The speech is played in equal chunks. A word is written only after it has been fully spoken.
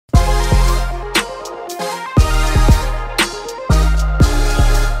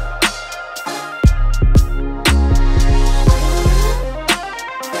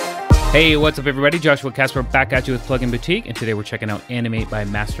Hey, what's up everybody? Joshua Casper back at you with Plugin Boutique, and today we're checking out Animate by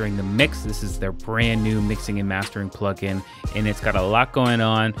Mastering the Mix. This is their brand new mixing and mastering plugin, and it's got a lot going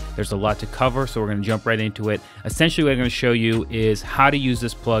on. There's a lot to cover, so we're going to jump right into it. Essentially what I'm going to show you is how to use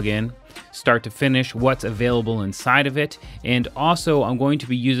this plugin, start to finish, what's available inside of it, and also I'm going to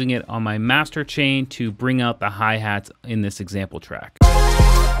be using it on my master chain to bring out the hi-hats in this example track.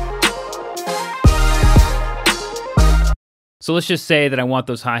 So let's just say that I want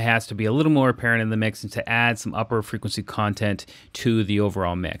those hi-hats to be a little more apparent in the mix and to add some upper frequency content to the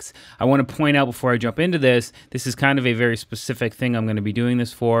overall mix. I want to point out before I jump into this, this is kind of a very specific thing I'm going to be doing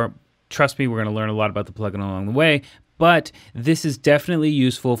this for. Trust me, we're going to learn a lot about the plugin along the way, but this is definitely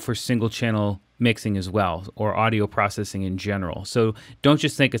useful for single channel mixing as well, or audio processing in general. So don't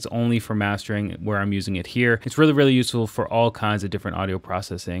just think it's only for mastering where I'm using it here. It's really, really useful for all kinds of different audio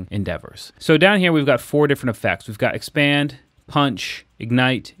processing endeavors. So down here, we've got 4 different effects. We've got expand, punch,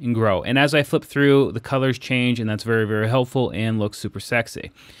 ignite, and grow. And as I flip through, the colors change, and that's very, very helpful and looks super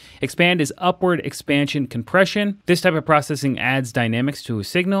sexy. Expand is upward expansion compression. This type of processing adds dynamics to a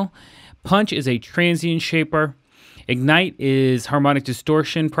signal. Punch is a transient shaper. Ignite is harmonic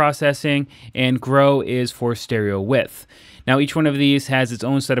distortion processing, and grow is for stereo width. Now each one of these has its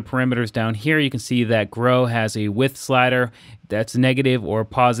own set of parameters down here. You can see that grow has a width slider that's negative or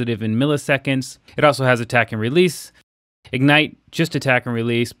positive in milliseconds. It also has attack and release. Ignite, just attack and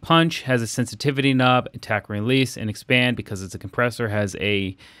release. Punch has a sensitivity knob, attack and release. And expand, because it's a compressor, has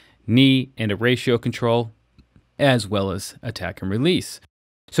a knee and a ratio control, as well as attack and release.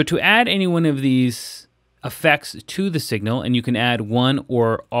 So to add any one of these effects to the signal, and you can add one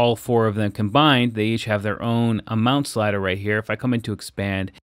or all 4 of them combined, they each have their own amount slider right here. If I come into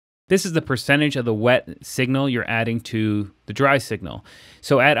expand, this is the percentage of the wet signal you're adding to the dry signal.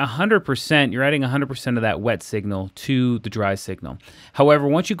 So at 100%, you're adding 100% of that wet signal to the dry signal. However,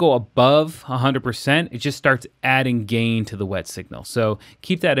 once you go above 100%, it just starts adding gain to the wet signal. So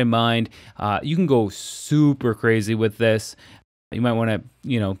keep that in mind. You can go super crazy with this. You might want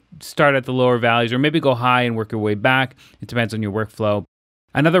to, start at the lower values or maybe go high and work your way back. It depends on your workflow.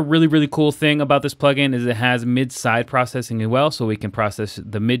 Another really, really cool thing about this plugin is it has mid-side processing as well, so we can process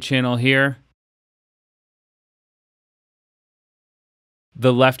the mid channel here,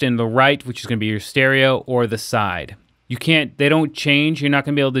 the left and the right, which is going to be your stereo, or the side. They don't change. You're not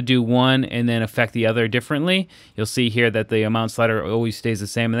going to be able to do one and then affect the other differently. You'll see here that the amount slider always stays the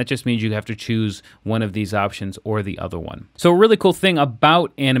same, and that just means you have to choose one of these options or the other one. So a really cool thing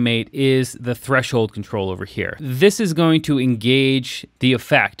about Animate is the threshold control over here. This is going to engage the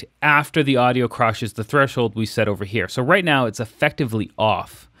effect after the audio crosses the threshold we set over here. So right now it's effectively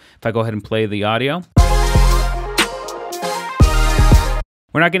off. If I go ahead and play the audio,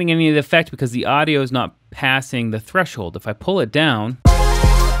 we're not getting any of the effect because the audio is not passing the threshold. If I pull it down,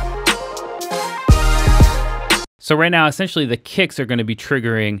 so right now essentially the kicks are going to be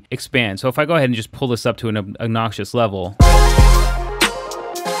triggering expand. So if I go ahead and just pull this up to an obnoxious level,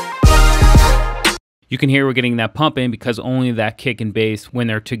 you can hear we're getting that pump in because only that kick and bass, when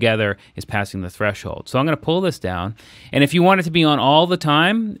they're together, is passing the threshold. So I'm going to pull this down, and if you want it to be on all the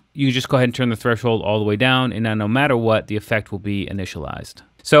time, you just go ahead and turn the threshold all the way down, and now no matter what, the effect will be initialized.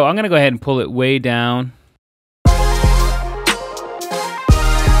 So I'm going to go ahead and pull it way down.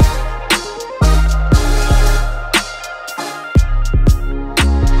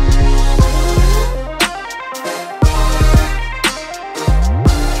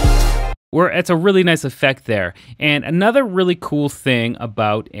 It's a really nice effect there. And another really cool thing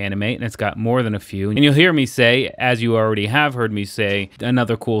about Animate, and it's got more than a few, and you'll hear me say, as you already have heard me say,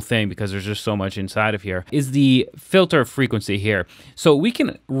 another cool thing, because there's just so much inside of here, is the filter frequency here. So we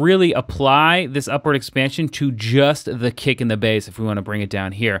can really apply this upward expansion to just the kick and the bass if we want to bring it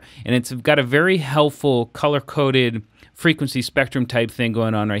down here. And it's got a very helpful color-coded frequency spectrum type thing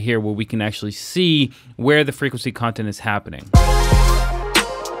going on right here, where we can actually see where the frequency content is happening.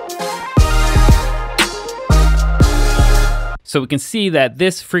 So we can see that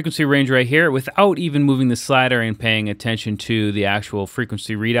this frequency range right here, without even moving the slider and paying attention to the actual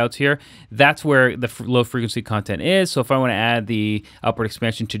frequency readouts here, that's where the low frequency content is. So if I want to add the upward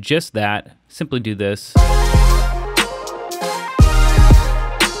expansion to just that, simply do this.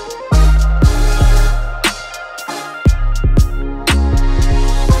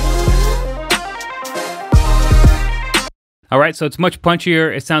 All right, so it's much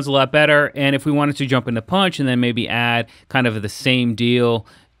punchier, it sounds a lot better, and if we wanted to jump into punch and then maybe add kind of the same deal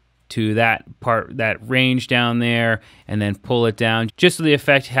to that part, that range down there, and then pull it down, just so the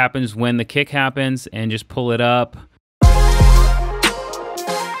effect happens when the kick happens, and just pull it up.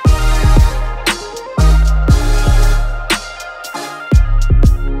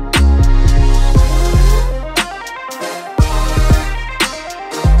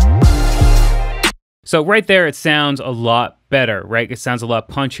 So right there, it sounds a lot better, right? It sounds a lot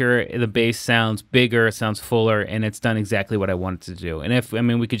punchier. The bass sounds bigger, it sounds fuller, and it's done exactly what I wanted to do.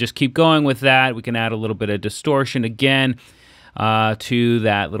 And we could just keep going with that. We can add a little bit of distortion again to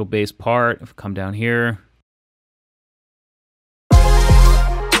that little bass part. If we come down here.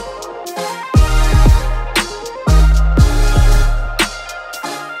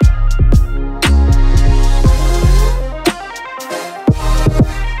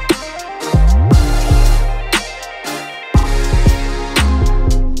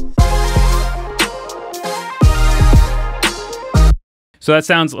 So that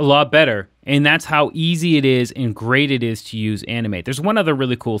sounds a lot better, and that's how easy it is and great it is to use Animate. There's one other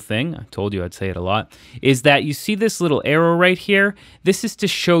really cool thing, I told you I'd say it a lot, is that you see this little arrow right here? This is to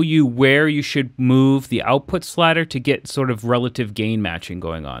show you where you should move the output slider to get sort of relative gain matching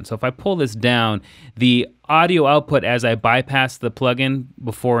going on. So if I pull this down, the audio output as I bypass the plugin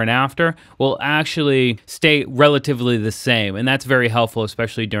before and after will actually stay relatively the same, and that's very helpful,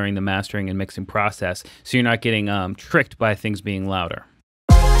 especially during the mastering and mixing process, so you're not getting tricked by things being louder.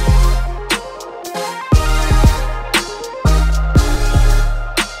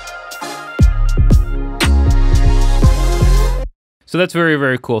 So that's very,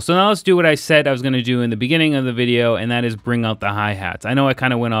 very cool. So now let's do what I said I was going to do in the beginning of the video, and that is bring out the hi-hats. I know I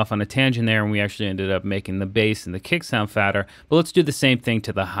kind of went off on a tangent there, and we actually ended up making the bass and the kick sound fatter, but let's do the same thing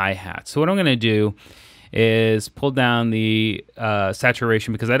to the hi-hat. So what I'm going to do is pull down the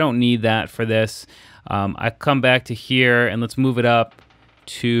saturation, because I don't need that for this. I come back to here, and let's move it up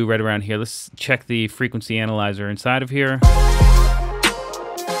to right around here. Let's check the frequency analyzer inside of here.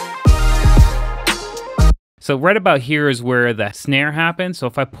 So right about here is where the snare happens. So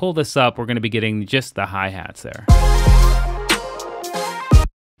if I pull this up, we're going to be getting just the hi-hats there.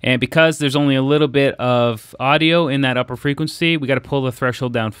 And because there's only a little bit of audio in that upper frequency, we got to pull the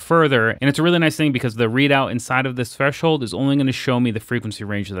threshold down further. And it's a really nice thing because the readout inside of this threshold is only going to show me the frequency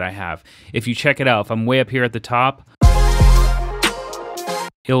range that I have. If you check it out, if I'm way up here at the top,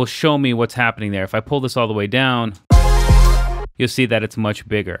 it'll show me what's happening there. If I pull this all the way down, you'll see that it's much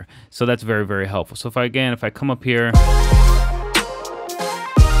bigger. So that's very, very helpful. So if I come up here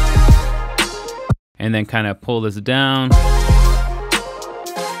and then kind of pull this down,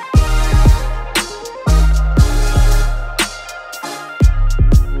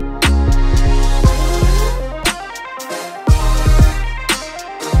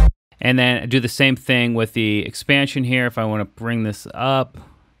 and then do the same thing with the expansion here. If I want to bring this up,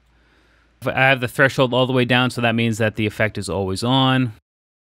 I have the threshold all the way down, so that means that the effect is always on.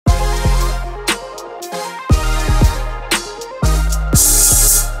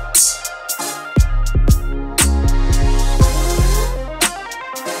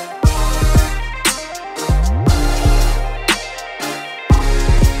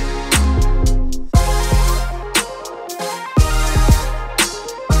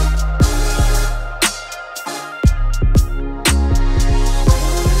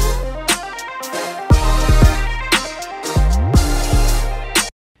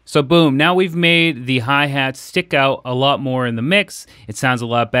 So boom, now we've made the hi-hats stick out a lot more in the mix. It sounds a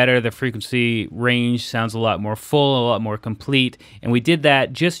lot better. The frequency range sounds a lot more full, a lot more complete. And we did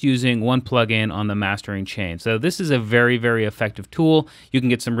that just using one plugin on the mastering chain. So this is a very, very effective tool. You can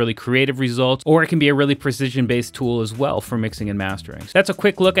get some really creative results, or it can be a really precision-based tool as well for mixing and mastering. That's a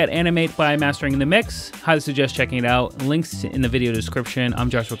quick look at Animate by Mastering in the Mix. Highly suggest checking it out. Links in the video description. I'm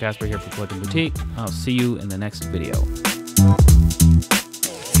Joshua Casper here for Plugin Boutique. I'll see you in the next video.